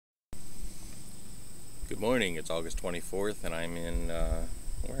Good morning, it's August 24th and I'm in,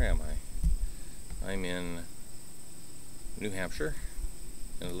 where am I? I'm in New Hampshire,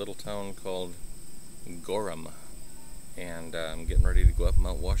 in a little town called Gorham, and I'm getting ready to go up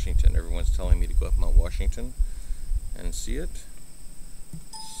Mount Washington. Everyone's telling me to go up Mount Washington and see it,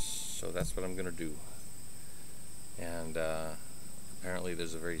 so that's what I'm going to do. And apparently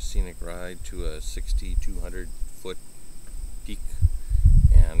there's a very scenic ride to a 6,200 foot peak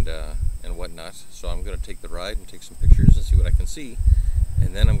and whatnot, so I'm going to take the ride and take some pictures and see what I can see,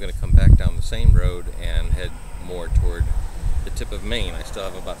 and then I'm going to come back down the same road and head more toward the tip of Maine. I still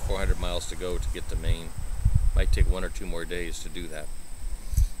have about 400 miles to go to get to Maine. Might take 1 or 2 more days to do that,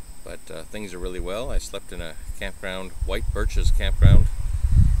 but things are really well. I slept in a campground, White Birches campground,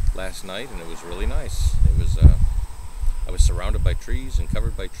 last night, and it was really nice. It was I was surrounded by trees and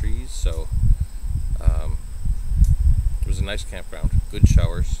covered by trees, so it was a nice campground. Good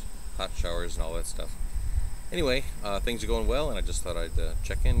showers, hot showers and all that stuff. Anyway, things are going well, and I just thought I'd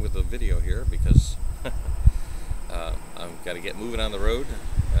check in with a video here because I've got to get moving on the road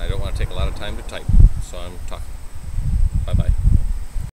and I don't want to take a lot of time to type, so I'm talking.